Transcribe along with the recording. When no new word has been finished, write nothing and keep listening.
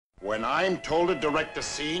When I'm told to direct a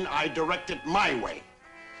scene, I direct it my way.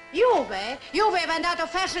 Juve went out of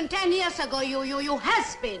fashion 10 years ago, you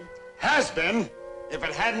has-been. Has-been? If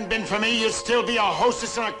it hadn't been for me, you'd still be a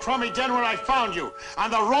hostess in a crummy den where I found you,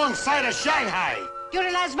 on the wrong side of Shanghai. You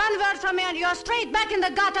realize one word from me and you're straight back in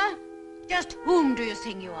the gutter? Just whom do you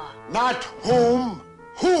think you are? Not whom,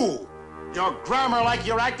 who. Your grammar, like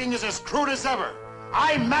your acting, is as crude as ever.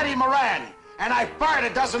 I'm Matty Moran, and I fired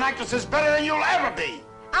a dozen actresses better than you'll ever be.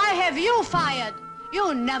 I have you fired.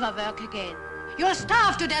 You'll never work again. You'll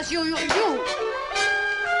starve to death, you.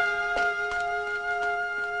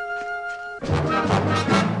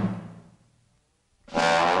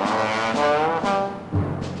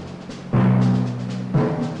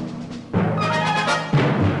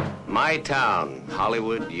 My town,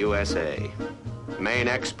 Hollywood, USA. Main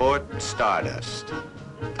export, stardust.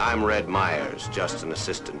 I'm Red Myers, just an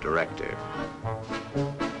assistant director.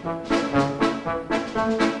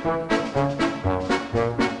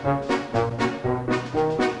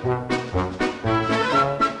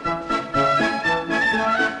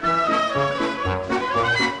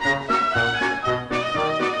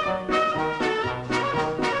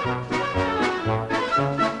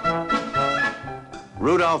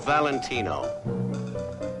 Rudolph Valentino,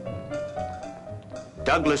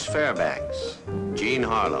 Douglas Fairbanks, Jean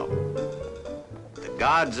Harlow, the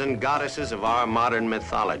gods and goddesses of our modern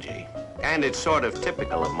mythology. And it's sort of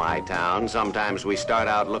typical of my town. Sometimes we start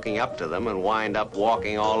out looking up to them and wind up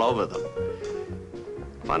walking all over them.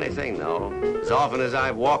 Funny thing, though, as often as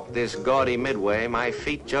I've walked this gaudy midway, my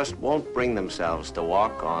feet just won't bring themselves to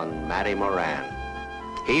walk on Matty Moran.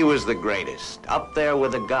 He was the greatest, up there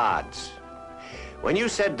with the gods. When you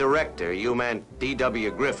said director, you meant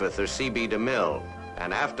D.W. Griffith or C.B. DeMille.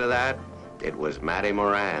 And after that, it was Matty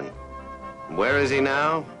Moran. Where is he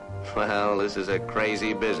now? Well, this is a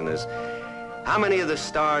crazy business. How many of the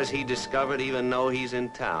stars he discovered even know he's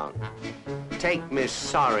in town? Take Miss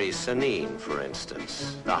Sari Sanine, for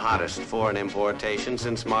instance, the hottest foreign importation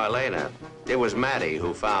since Marlena. It was Matty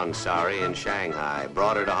who found Sari in Shanghai,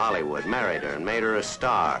 brought her to Hollywood, married her, and made her a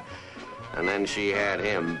star. And then she had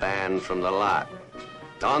him banned from the lot.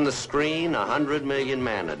 On the screen, 100 million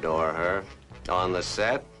men adore her. On the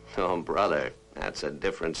set, oh, brother, that's a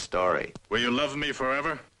different story. Will you love me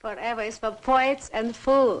forever? Forever is for poets and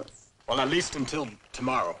fools. Well, at least until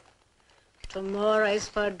tomorrow. Tomorrow is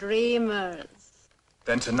for dreamers.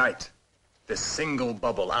 Then tonight, this single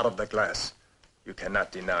bubble out of the glass, you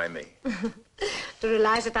cannot deny me. To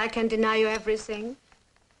realize that I can deny you everything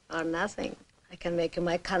or nothing. I can make you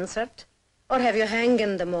my consort or have you hang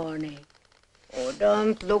in the morning. Oh,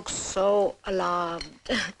 don't look so alarmed.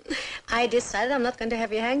 I decided I'm not going to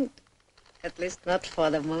have you hanged. At least not for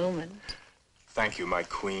the moment. Thank you, my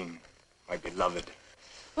queen, my beloved.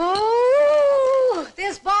 Oh,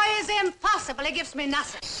 this boy is impossible. He gives me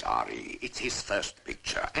nothing. Sorry, it's his first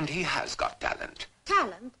picture, and he has got talent.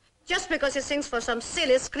 Talent? Just because he sings for some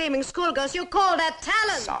silly, screaming schoolgirls, you call that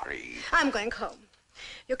talent? Sorry. I'm going home.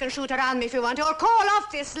 You can shoot around me if you want to, or call off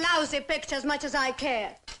this lousy picture as much as I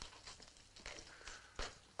care.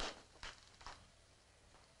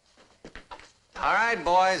 All right,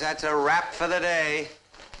 boys, that's a wrap for the day.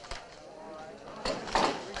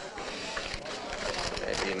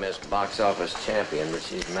 Maybe Miss Box Office Champion, but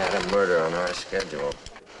she's mad at murder on our schedule.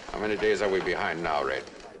 How many days are we behind now, Red?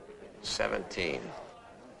 17.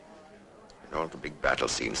 And all the big battle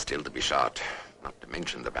scenes still to be shot, not to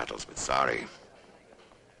mention the battles with Sari.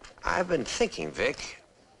 I've been thinking, Vic,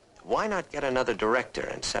 why not get another director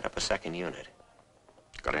and set up a second unit?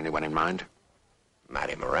 Got anyone in mind?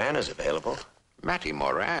 Matty Moran is available. Matty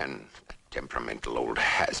Moran, that temperamental old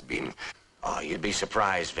has-been. Oh, you'd be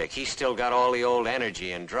surprised, Vic. He's still got all the old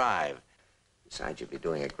energy and drive. Besides, you'd be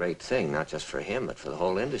doing a great thing, not just for him, but for the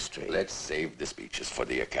whole industry. Let's save the speeches for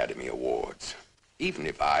the Academy Awards. Even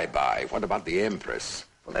if I buy, what about the Empress?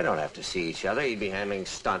 Well, they don't have to see each other. He'd be handling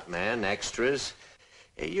stuntman, extras.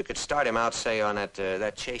 You could start him out, say, on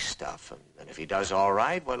that chase stuff. And if he does all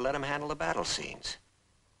right, well, let him handle the battle scenes.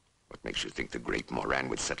 What makes you think the great Moran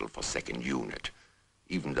would settle for second unit,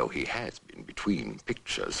 even though he has been between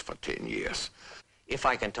pictures for 10 years? If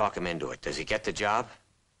I can talk him into it, does he get the job?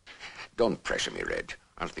 Don't pressure me, Red.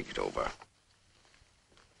 I'll think it over.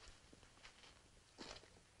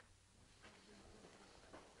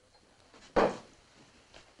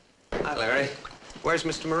 Hi, Larry. Where's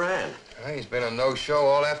Mr. Moran? He's been a no-show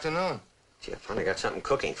all afternoon. Gee, I finally got something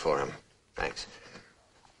cooking for him. Thanks.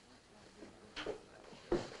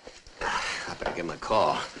 I better give him a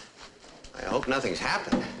call. I hope nothing's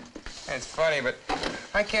happened. It's funny, but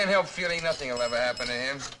I can't help feeling nothing will ever happen to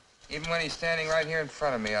him. Even when he's standing right here in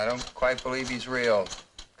front of me, I don't quite believe he's real.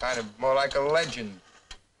 Kind of more like a legend.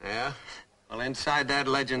 Yeah? Well, inside that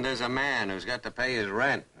legend, there's a man who's got to pay his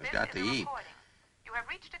rent, who's got to eat. You have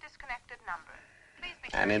reached a disconnected number. Please be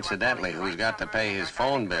sure And incidentally, who's got to pay his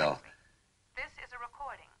phone bill. This is a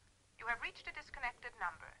recording. You have reached a disconnected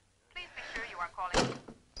number. Please be sure you are calling.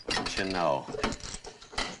 What you know?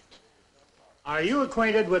 Are you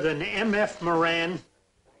acquainted with an M.F. Moran?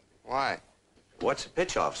 Why? What's a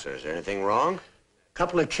pitch, officer? Is there anything wrong?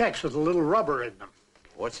 Couple of checks with a little rubber in them.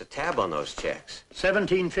 What's the tab on those checks?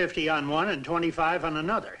 $17.50 on one and $25 on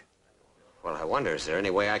another. Well, I wonder, is there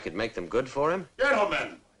any way I could make them good for him?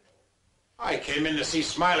 Gentlemen, I came in to see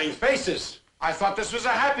smiling faces. I thought this was a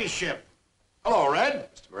happy ship. Hello, Red.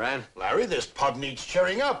 Mr. Moran? Larry, this pub needs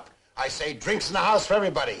cheering up. I say drinks in the house for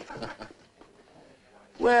everybody.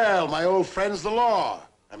 Well, my old friends, the law.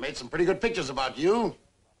 I made some pretty good pictures about you.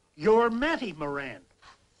 You're Matty Moran.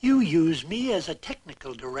 You used me as a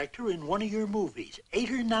technical director in one of your movies 8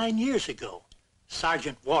 or 9 years ago.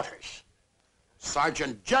 Sergeant Waters.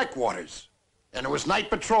 Sergeant Jack Waters. And it was Night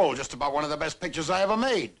Patrol, just about one of the best pictures I ever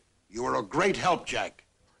made. You were a great help, Jack.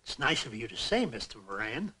 It's nice of you to say, Mr.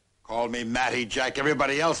 Moran. Call me Matty, Jack.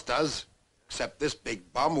 Everybody else does. Except this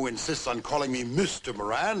big bum who insists on calling me Mr.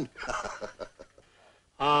 Moran.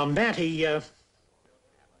 Matty,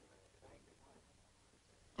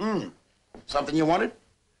 Something you wanted?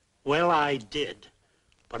 well, I did.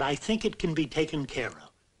 But I think it can be taken care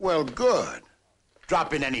of. Well, good.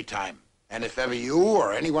 Drop in any time. And if ever you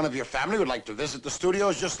or any one of your family would like to visit the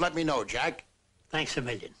studios, just let me know, Jack. Thanks a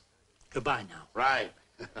million. Goodbye now. Right.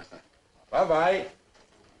 Bye-bye.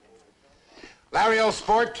 Larry, old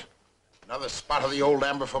sport. Another spot of the old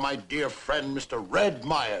amber for my dear friend, Mr. Red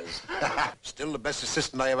Myers. Still the best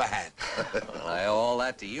assistant I ever had. Well, I owe all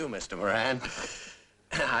that to you, Mr. Moran.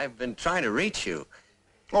 I've been trying to reach you.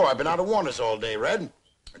 Oh, I've been out of Warner's all day, Red.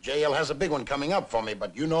 JL has a big one coming up for me,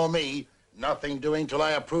 but you know me. Nothing doing till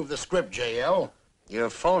I approve the script, JL. Your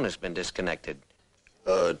phone has been disconnected.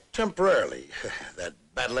 Temporarily. That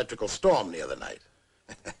bad electrical storm the other night.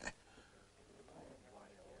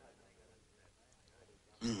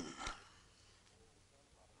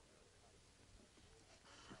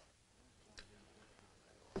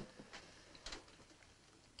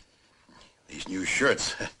 These new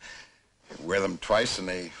shirts. You wear them twice and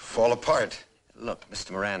they fall apart. Look,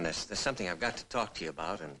 Mr. Moran, there's something I've got to talk to you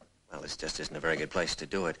about, and, well, this just isn't a very good place to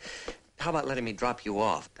do it. How about letting me drop you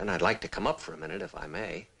off? And I'd like to come up for a minute, if I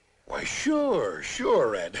may. Why, sure,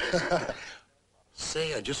 Red.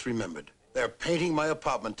 Say, I just remembered. They're painting my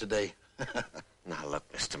apartment today. Now, look,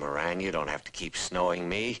 Mr. Moran, you don't have to keep snowing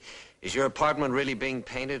me. Is your apartment really being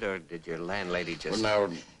painted, or did your landlady just...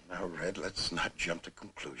 Well, now, Red, let's not jump to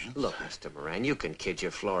conclusions. Look, Mr. Moran, you can kid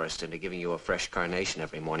your florist into giving you a fresh carnation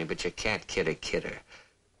every morning, but you can't kid a kidder.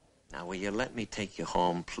 Now, will you let me take you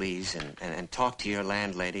home, please, and talk to your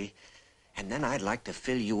landlady? And then I'd like to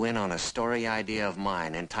fill you in on a story idea of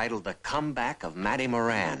mine entitled The Comeback of Matty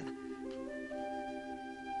Moran.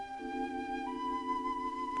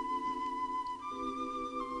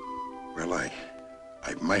 Well, I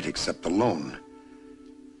might accept the loan.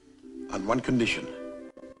 On one condition.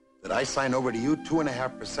 That I sign over to you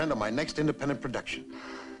 2.5% of my next independent production.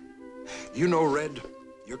 You know, Red,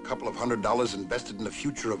 your couple of $100 invested in the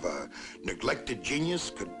future of a neglected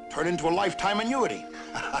genius could turn into a lifetime annuity.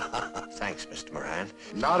 Thanks, Mr. Moran.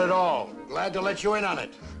 Not at all. Glad to let you in on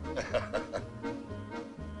it.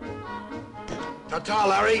 Ta-ta,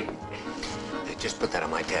 Larry. Hey, just put that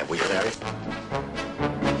on my tab, will you, Larry?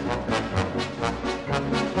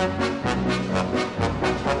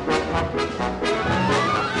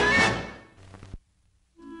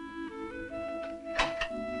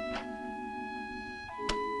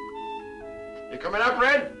 You coming up,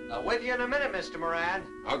 Red? With you in a minute, Mr. Moran.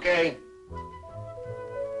 Okay.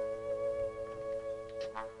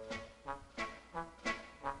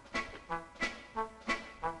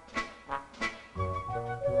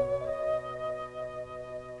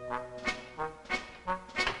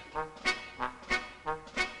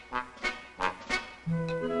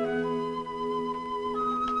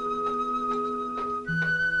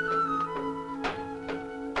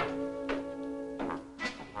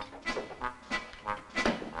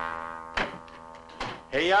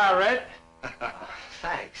 Here you are, Red.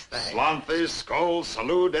 Thanks. Slanthes, skull,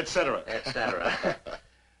 salute, etc. Etc.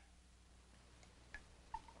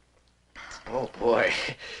 Oh, boy.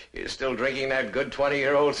 You're still drinking that good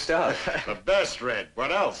 20-year-old stuff. The best, Red.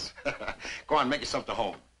 What else? Go on, make yourself to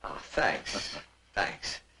home. Oh, thanks.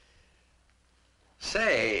 Thanks.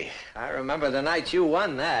 Say, I remember the night you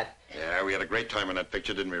won that. Yeah, we had a great time in that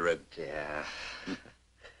picture, didn't we, Red? Yeah.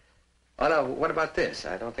 Oh, no, what about this?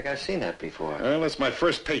 I don't think I've seen that before. Well, it's my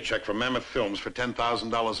first paycheck from Mammoth Films for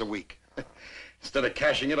 $10,000 a week. Instead of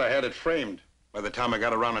cashing it, I had it framed. By the time I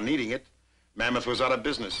got around to needing it, Mammoth was out of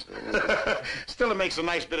business. Still, it makes a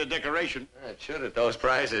nice bit of decoration. It should at those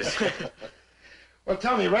prices. Well,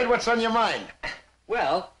 tell me, Red, what's on your mind?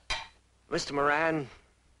 Well, Mr. Moran,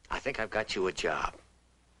 I think I've got you a job.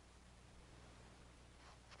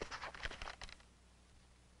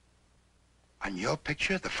 On your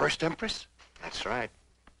picture, the first Empress? That's right.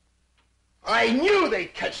 I knew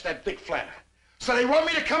they'd catch that big flanner. So they want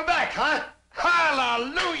me to come back, huh?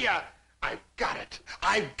 Hallelujah! I've got it.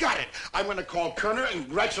 I've got it. I'm going to call Kerner and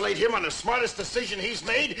congratulate him on the smartest decision he's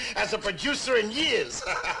made as a producer in years.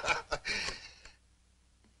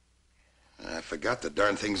 I forgot the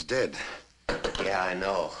darn thing's dead. Yeah, I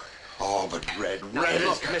know. Oh, but Red, Now, Red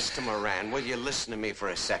look, Mr. Moran, will you listen to me for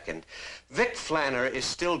a second? Vic Flanner is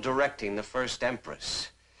still directing The First Empress.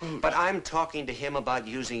 But I'm talking to him about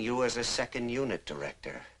using you as a second unit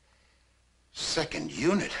director. Second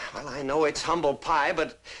unit? Well, I know it's humble pie,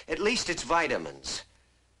 but at least it's vitamins.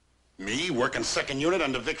 Me, working second unit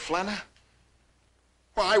under Vic Flanner?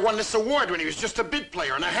 Well, I won this award when he was just a bit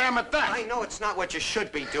player and a ham at that. I know it's not what you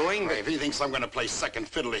should be doing. If he thinks I'm going to play second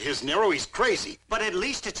fiddle to his Nero, he's crazy. But at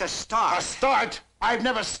least it's a start. A start? I've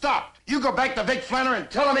never stopped. You go back to Vic Flanner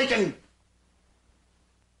and tell him he can...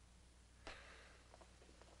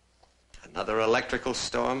 Another electrical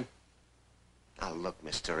storm? Now, look,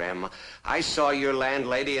 Mr. M, I saw your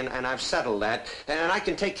landlady, and I've settled that, and I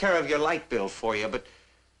can take care of your light bill for you,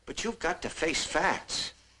 but you've got to face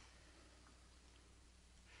facts.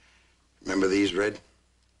 Remember these, Red?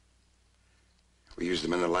 We used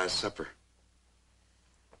them in the Last Supper.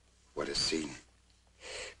 What a scene.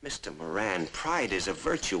 Mr. Moran, pride is a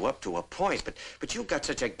virtue up to a point, but you've got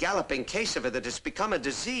such a galloping case of it that it's become a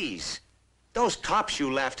disease. Those cops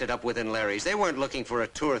you laughed it up with in Larry's, they weren't looking for a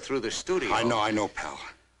tour through the studio. I know, pal.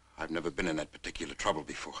 I've never been in that particular trouble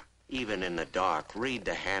before. Even in the dark, read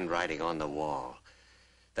the handwriting on the wall.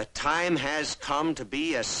 The time has come to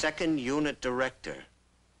be a second unit director.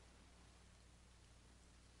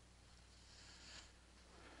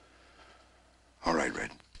 All right, Red.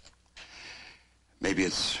 Maybe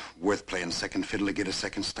it's worth playing second fiddle to get a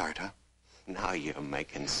second start, huh? Now you're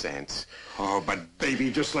making sense. Oh, but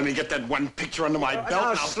baby, just let me get that one picture under my belt.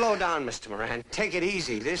 Now, slow down, Mr. Moran. Take it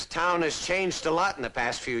easy. This town has changed a lot in the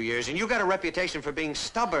past few years, and you got a reputation for being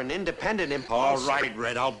stubborn, independent, impulsive. All right,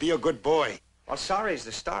 Red, I'll be a good boy. Well, sorry's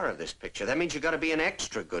the star of this picture. That means you got to be an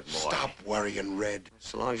extra good boy. Stop worrying, Red.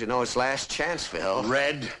 So long as you know it's last chance, Phil.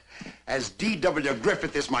 Red, as D.W.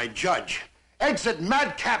 Griffith is my judge, exit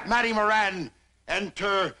madcap Matty Moran.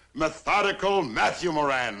 Enter methodical Matthew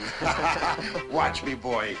Moran. Watch me,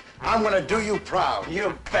 boy. I'm going to do you proud.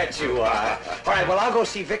 You bet you are. All right, well, I'll go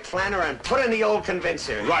see Vic Flanner and put in the old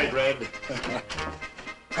convincer. Right, Red.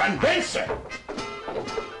 Convincer?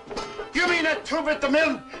 You mean that tube at the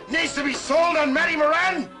mill needs to be sold on Matty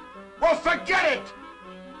Moran? Well, forget it.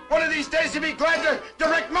 One of these days you'll be glad to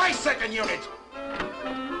direct my second unit.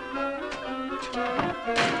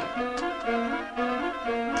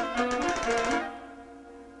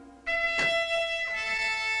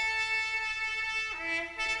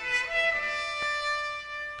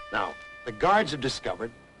 Now, the guards have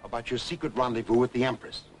discovered about your secret rendezvous with the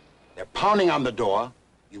Empress. They're pounding on the door.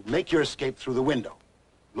 You make your escape through the window.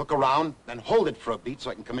 Look around, then hold it for a beat so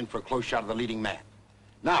I can come in for a close shot of the leading man.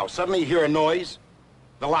 Now, suddenly you hear a noise.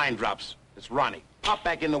 The line drops. It's Ronnie. Pop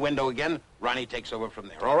back in the window again. Ronnie takes over from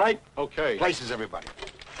there, all right? Okay. Places, everybody.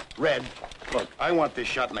 Red, look, I want this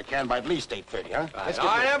shot in the can by at least 8:30, huh? Let's All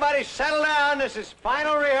right, everybody, settle down. This is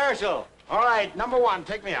final rehearsal. All right, number one,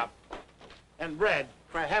 take me up. And Red,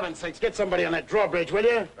 for heaven's sakes, get somebody on that drawbridge, will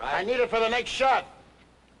you? Right. I need it for the next shot.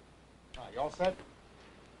 You all set?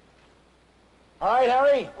 All right,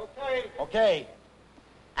 Harry? Okay. Okay.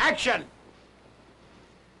 Action!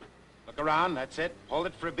 Look around, that's it. Hold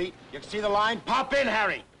it for a beat. You can see the line. Pop in,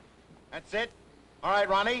 Harry. That's it. All right,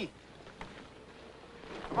 Ronnie.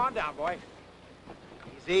 Come on down, boy.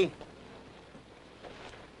 Easy.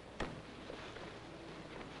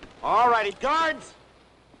 All righty, guards.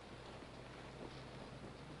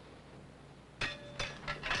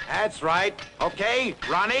 That's right. Okay,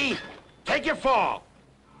 Ronnie, take your fall.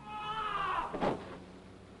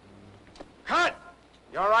 Cut!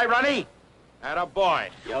 You all right, Ronnie? Atta boy.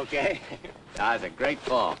 You okay? That was a great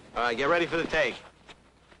fall. All right, get ready for the take.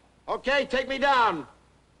 Okay, take me down.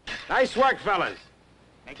 Nice work, fellas.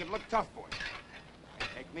 Make it look tough, boy.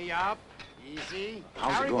 Take me up. Easy.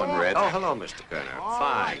 How's it Harry, going, go on. Red? Oh, hello, Mr. Kerner. All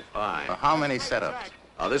Fine, right. fine. How many setups?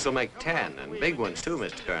 Oh, this'll make 10, and big ones, too,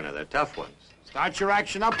 Mr. Kerner. They're tough ones. Start your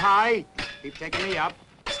action up high. Keep taking me up.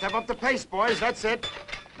 Step up the pace, boys. That's it.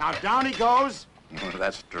 Now down he goes. Well,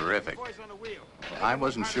 that's terrific. Boys on the wheel. I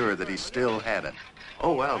wasn't sure that he still had it.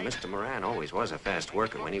 Oh, well, Mr. Moran always was a fast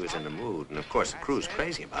worker when he was in the mood. And, of course, the crew's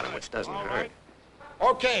crazy about him, which doesn't hurt.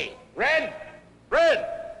 Okay. Red.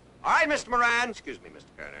 Red. All right, Mr. Moran. Excuse me, Mr.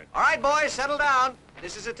 Kerner. All right, boys, settle down.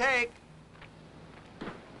 This is a take.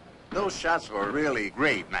 Those shots were really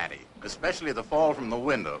great, Matty. Especially the fall from the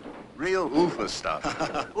window. Real oofa stuff.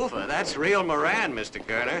 Oofa, that's real Moran, Mr.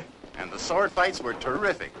 Kerner. And the sword fights were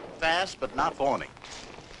terrific. Fast, but not phony.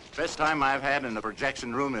 Best time I've had in the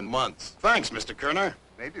projection room in months. Thanks, Mr. Kerner.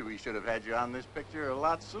 Maybe we should have had you on this picture a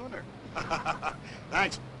lot sooner.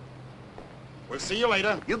 Thanks. We'll see you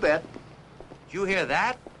later. You bet. Did you hear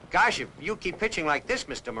that? Gosh, if you keep pitching like this,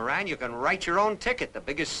 Mr. Moran, you can write your own ticket. The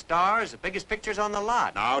biggest stars, the biggest pictures on the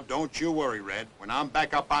lot. Now, don't you worry, Red. When I'm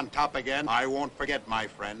back up on top again, I won't forget my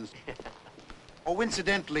friends. Oh,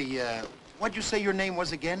 incidentally, what'd you say your name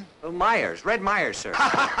was again? Oh, Myers. Red Myers, sir.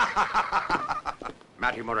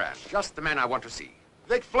 Matty Moran, just the man I want to see.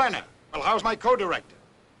 Vic Flanner. Well, how's my co-director?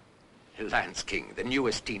 Lance King, the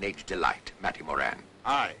newest teenage delight, Matty Moran.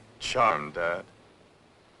 Aye. Charmed, Dad.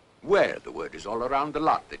 Well, the word is all around the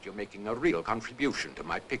lot that you're making a real contribution to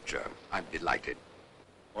my picture. I'm delighted.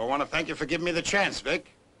 Well, I want to thank you for giving me the chance,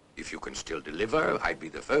 Vic. If you can still deliver, I'd be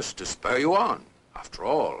the first to spur you on. After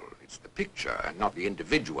all, it's the picture and not the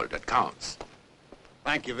individual that counts.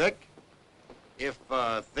 Thank you, Vic. If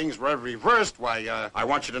things were reversed, why, I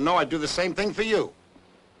want you to know I'd do the same thing for you.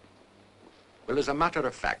 Well, as a matter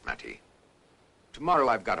of fact, Matty, tomorrow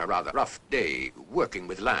I've got a rather rough day working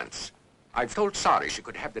with Lance. I've told Sari she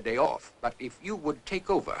could have the day off, but if you would take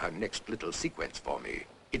over her next little sequence for me,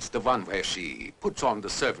 it's the one where she puts on the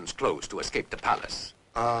servant's clothes to escape the palace.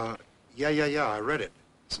 Yeah, I read it.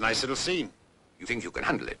 It's a nice little scene. You think you can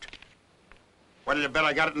handle it? When did you bet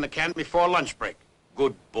I got it in the can before lunch break?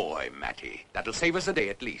 Good boy, Matty. That'll save us a day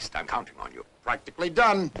at least. I'm counting on you. Practically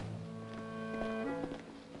done.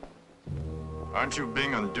 Aren't you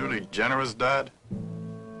being unduly generous, Dad?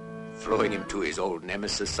 Throwing him to his old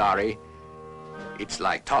nemesis, Sari. It's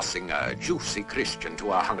like tossing a juicy Christian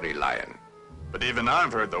to a hungry lion. But even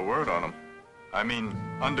I've heard the word on him. I mean,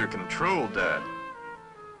 under control, Dad.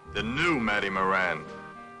 The new Matty Moran.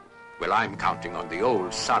 Well, I'm counting on the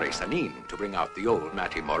old Sari Sanin to bring out the old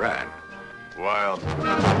Matty Moran. Wild.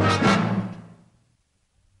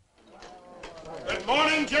 Good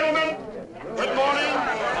morning, gentlemen. Good morning.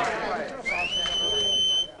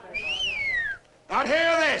 Now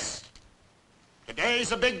hear this.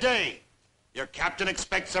 Today's a big day. Your captain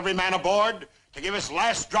expects every man aboard to give his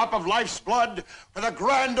last drop of life's blood for the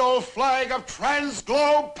grand old flag of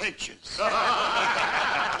Transglobe Pictures. Carry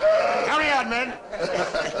on, men.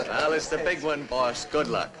 Well, it's the big one, boss. Good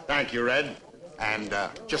luck. Thank you, Red. And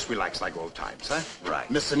just relax like old times, huh?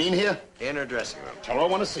 Right. Miss Sanin here? In her dressing room. Tell her I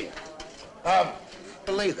want to see her.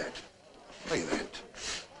 Lay that. Lay that.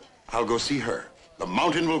 I'll go see her. The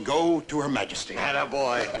mountain will go to Her Majesty. Atta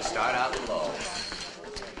boy. Start out low.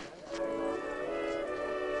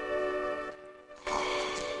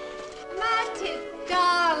 Matty,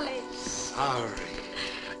 darling. Sorry.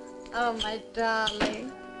 Oh, my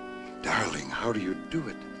darling. Darling, how do you do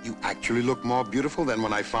it? You actually look more beautiful than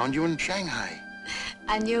when I found you in Shanghai.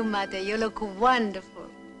 And you, Matty, you look wonderful.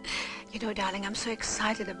 You know, darling, I'm so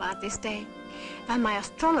excited about this day. And my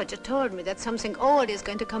astrologer told me that something old is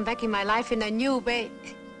going to come back in my life in a new way.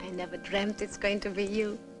 I never dreamt it's going to be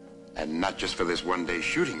you. And not just for this one-day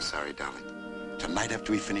shooting, sorry, darling. Tonight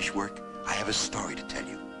after we finish work, I have a story to tell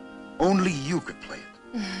you. Only you could play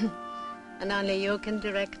it. And only you can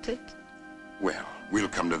direct it. Well, we'll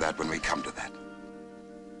come to that when we come to that.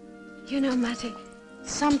 You know, Matty,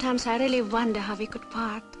 sometimes I really wonder how we could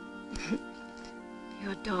part.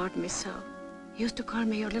 You adored me so. You used to call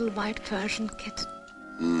me your little white Persian kitten.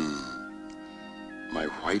 My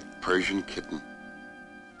white Persian kitten.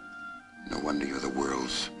 No wonder you're the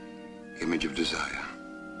world's image of desire.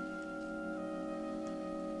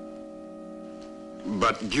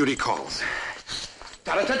 But duty calls.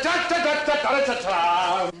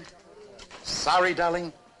 Sorry,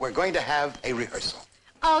 darling. We're going to have a rehearsal.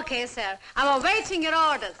 Okay, sir. I'm awaiting your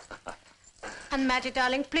orders. And, Matty,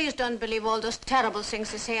 darling, please don't believe all those terrible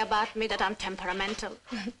things you say about me, that I'm temperamental.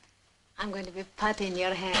 I'm going to be putty in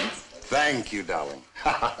your hands. Thank you, darling.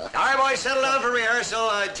 All right, boys, settle down for rehearsal.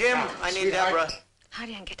 Jim, I need Sweetheart. Deborah.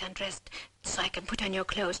 Hurry and get undressed so I can put on your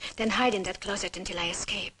clothes, then hide in that closet until I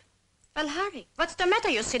escape. Well, hurry. What's the matter,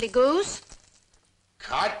 you silly goose?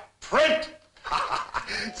 Cut print.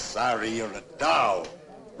 Sorry, you're a doll.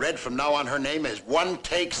 Red, from now on, her name is One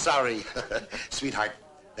Take Sorry. Sweetheart,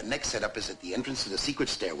 the next setup is at the entrance to the secret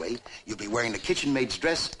stairway. You'll be wearing the kitchen maid's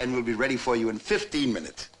dress, and we'll be ready for you in 15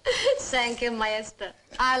 minutes. Thank you, Maestro.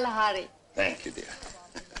 I'll hurry. Thank you, dear.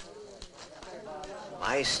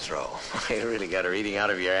 Maestro, you really got her eating out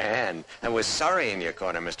of your hand. And with Sorry in your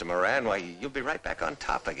corner, Mr. Moran, why, you'll be right back on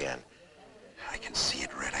top again. I can see it,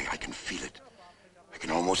 Red. I can feel it. I can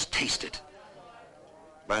almost taste it.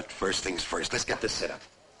 But first things first, let's get this set up.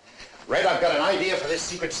 Red, I've got an idea for this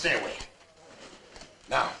secret stairway.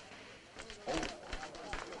 Now.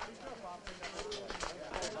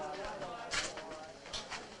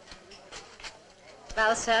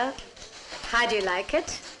 Well, sir, how do you like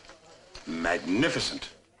it? Magnificent.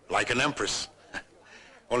 Like an empress.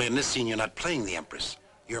 Only in this scene, you're not playing the empress.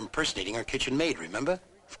 You're impersonating our kitchen maid, remember?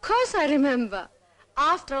 Of course I remember.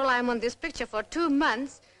 After all, I'm on this picture for 2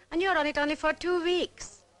 months, and you're on it only for 2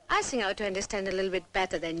 weeks. I think I ought to understand a little bit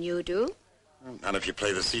better than you do. Not if you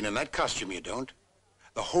play the scene in that costume, you don't.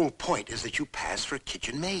 The whole point is that you pass for a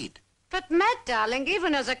kitchen maid. But, Matt, darling,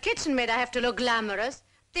 even as a kitchen maid, I have to look glamorous.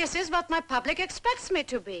 This is what my public expects me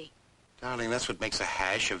to be. Darling, that's what makes a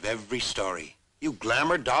hash of every story. You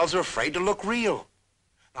glamour dolls are afraid to look real.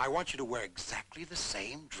 Now, I want you to wear exactly the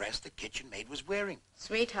same dress the kitchen maid was wearing.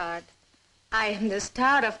 Sweetheart, I am the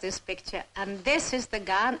star of this picture, and this is the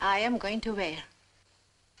gown I am going to wear.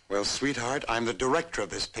 Well, sweetheart, I'm the director of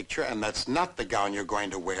this picture, and that's not the gown you're going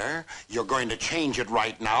to wear. You're going to change it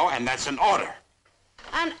right now, and that's an order.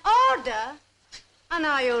 An order? And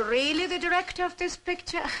are you really the director of this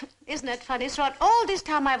picture? Isn't it funny? Throughout all this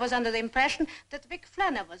time, I was under the impression that Vic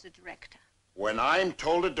Flanner was the director. When I'm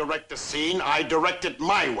told to direct a scene, I direct it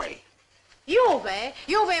my way. Your way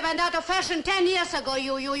went out of fashion 10 years ago.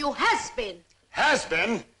 You has-been.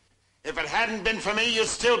 Has-been? If it hadn't been for me, you'd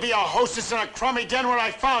still be a hostess in a crummy den where I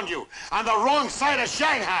found you, on the wrong side of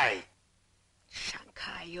Shanghai.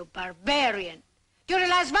 Shanghai, you barbarian. Do you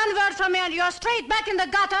realize one word from me and you're straight back in the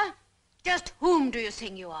gutter? Just whom do you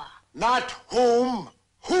think you are? Not whom,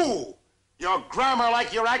 who. Your grammar,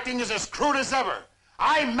 like your acting, is as crude as ever.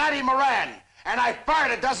 I'm Matty Moran, and I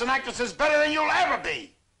fired a dozen actresses better than you'll ever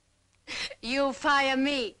be. You fire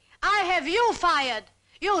me. I have you fired.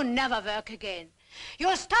 You'll never work again.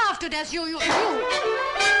 You're starved to death, you.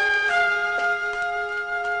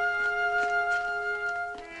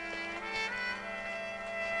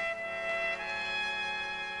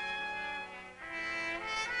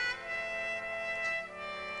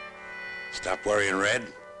 Stop worrying, Red.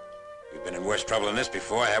 We've been in worse trouble than this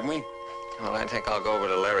before, haven't we? Well, I think I'll go over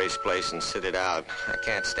to Larry's place and sit it out. I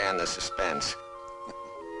can't stand the suspense.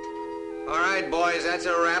 All right, boys, that's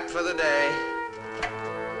a wrap for the day.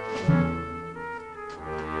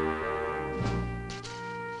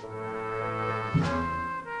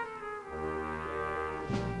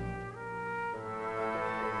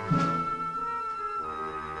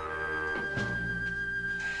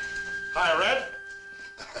 Hi, Red.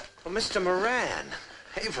 Well, Mr. Moran,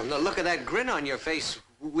 hey, from the look of that grin on your face,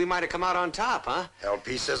 we might have come out on top, huh?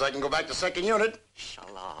 LP says I can go back to second unit.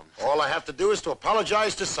 Shalom. All I have to do is to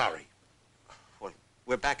apologize to Sorry. Well,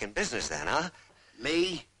 we're back in business then, huh?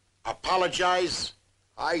 Me? Apologize?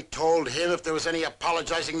 I told him if there was any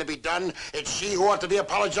apologizing to be done, it's she who ought to be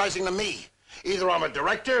apologizing to me. Either I'm a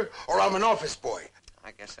director or I'm an office boy.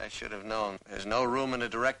 I guess I should have known. There's no room in a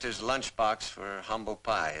director's lunchbox for humble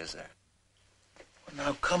pie, is there? Well,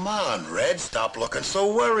 now, come on, Red. Stop looking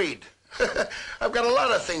so worried. I've got a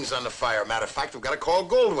lot of things on the fire. Matter of fact, I've got to call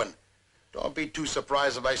Goldwyn. Don't be too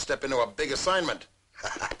surprised if I step into a big assignment.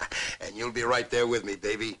 And you'll be right there with me,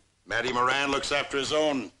 baby. Matty Moran looks after his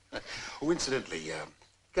own. Oh, incidentally,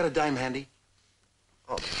 got a dime handy?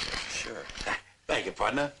 Oh, sure. Thank you,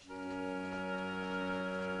 partner.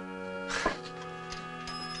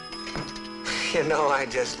 You know, I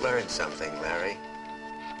just learned something, Larry.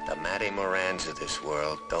 The Matty Morans of this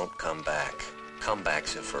world don't come back.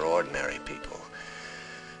 Comebacks are for ordinary people.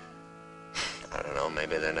 I don't know,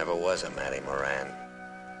 maybe there never was a Matty Moran.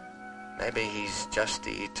 Maybe he's just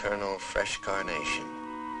the eternal fresh carnation,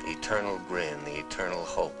 the eternal grin, the eternal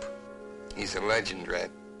hope. He's a legend, Red.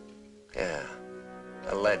 Yeah,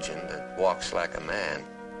 a legend that walks like a man.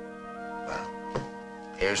 Well,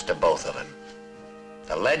 here's to both of them.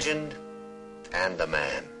 The legend and the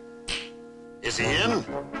man. Is he in?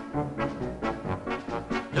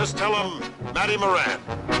 Just tell him Matty Moran.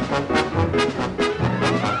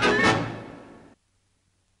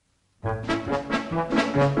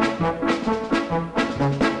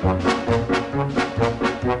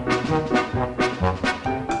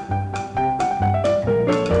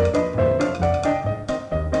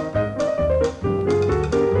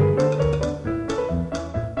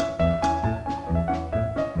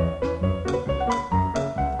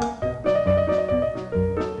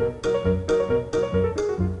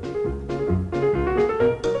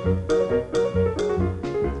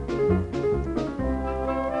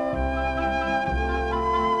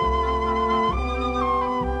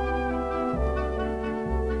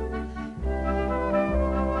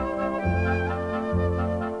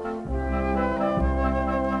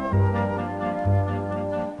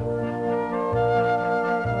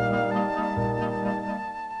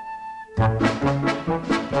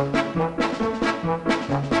 Thank you.